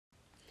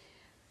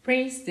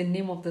Praise the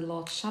name of the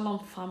Lord. Shalom,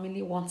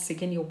 family. Once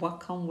again, you're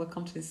welcome.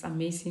 Welcome to this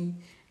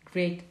amazing,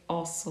 great,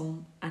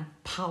 awesome, and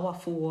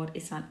powerful word.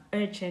 It's an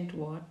urgent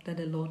word that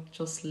the Lord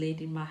just laid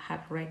in my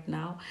heart right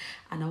now,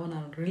 and I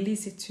want to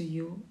release it to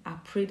you. I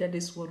pray that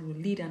this word will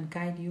lead and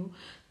guide you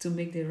to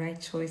make the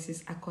right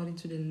choices according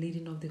to the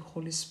leading of the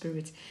Holy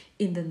Spirit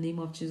in the name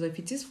of Jesus. If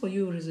it is for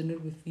you, resonate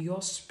with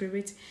your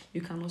spirit,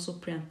 you can also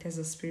pray and test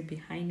the spirit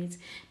behind it.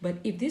 But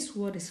if this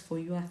word is for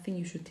you, I think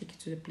you should take it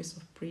to the place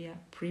of prayer,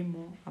 pray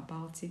more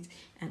about it,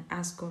 and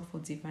ask God for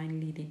divine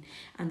leading.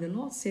 And the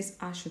Lord says,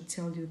 I should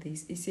tell you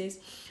this. He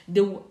says,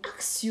 they will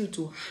ask you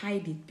to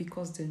hide it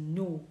because they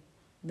know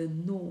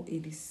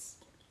it is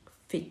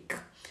fake.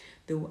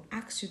 They will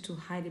ask you to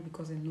hide it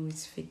because they know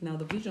it's fake. Now,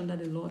 the vision that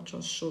the Lord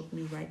just showed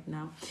me right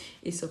now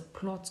is a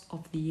plot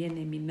of the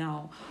enemy.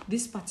 Now,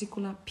 this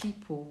particular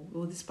people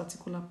or this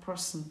particular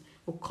person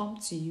will come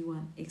to you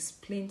and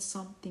explain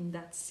something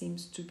that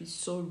seems to be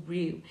so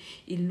real.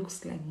 It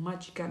looks like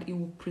magical. It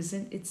will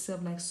present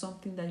itself like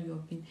something that you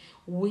have been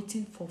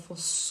waiting for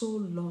so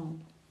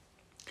long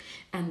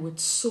and with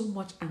so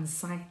much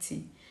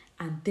anxiety.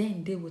 And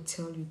then they will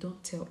tell you,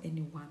 don't tell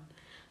anyone.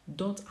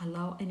 Don't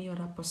allow any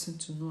other person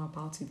to know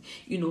about it.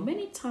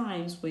 Many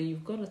times when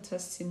you've got a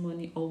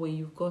testimony or when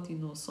you've got,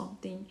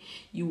 something,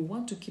 you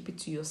want to keep it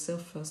to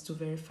yourself first to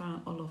verify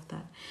all of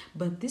that.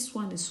 But this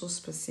one is so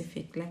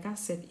specific. Like I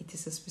said, it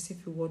is a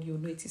specific word. You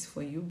know it is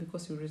for you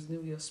because you resonate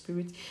with your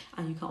spirit,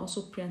 and you can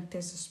also pray and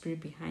test the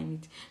spirit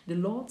behind it. The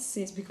Lord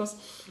says, because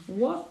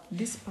what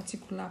this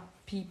particular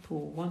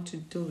people want to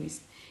do is,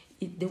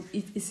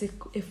 it's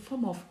a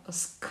form of a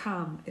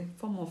scam,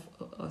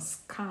 a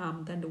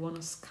scam that they want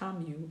to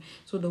scam you.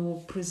 So they will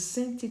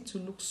present it to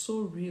look so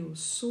real,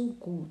 so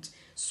good,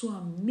 so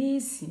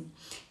amazing.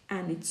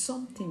 And it's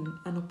an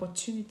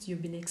opportunity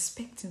you've been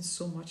expecting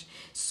so much.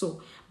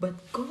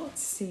 But God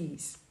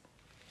says,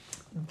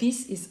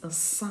 this is a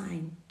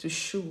sign to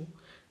show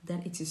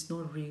that it is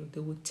not real.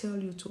 They will tell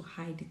you to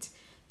hide it.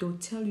 They will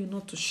tell you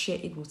not to share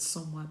it with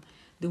someone.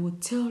 They will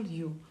tell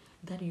you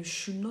that you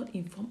should not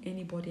inform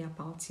anybody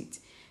about it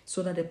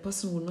so that the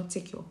person will not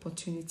take your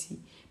opportunity.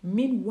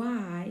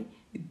 Meanwhile,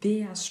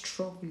 they are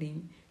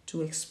struggling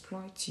to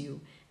exploit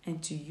you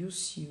and to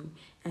use you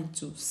and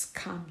to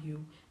scam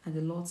you. And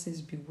the Lord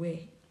says, beware,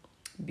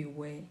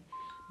 beware.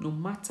 No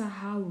matter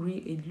how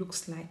real it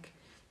looks like,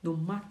 no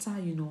matter,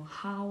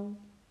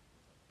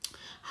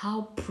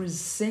 how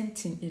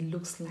presenting it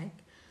looks like,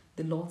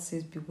 the Lord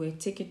says, beware.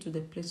 Take it to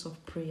the place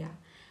of prayer.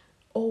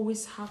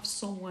 Always have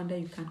someone that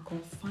you can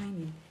confide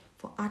in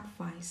for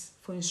advice,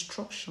 for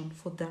instruction,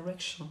 for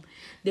direction.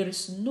 There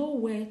is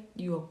nowhere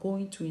you are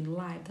going to in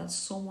life that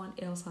someone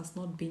else has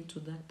not been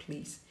to that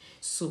place.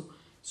 So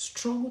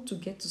struggle to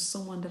get to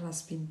someone that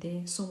has been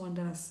there, someone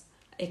that has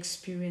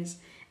experienced,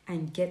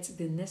 and get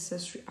the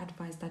necessary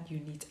advice that you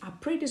need. I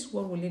pray this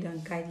word will lead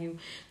and guide you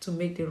to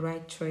make the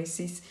right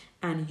choices,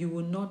 and you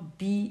will not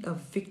be a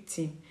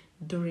victim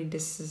during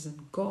this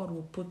season. God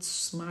will put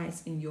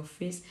smiles in your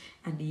face,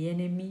 and the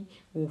enemy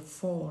will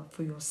fall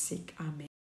for your sake. Amen.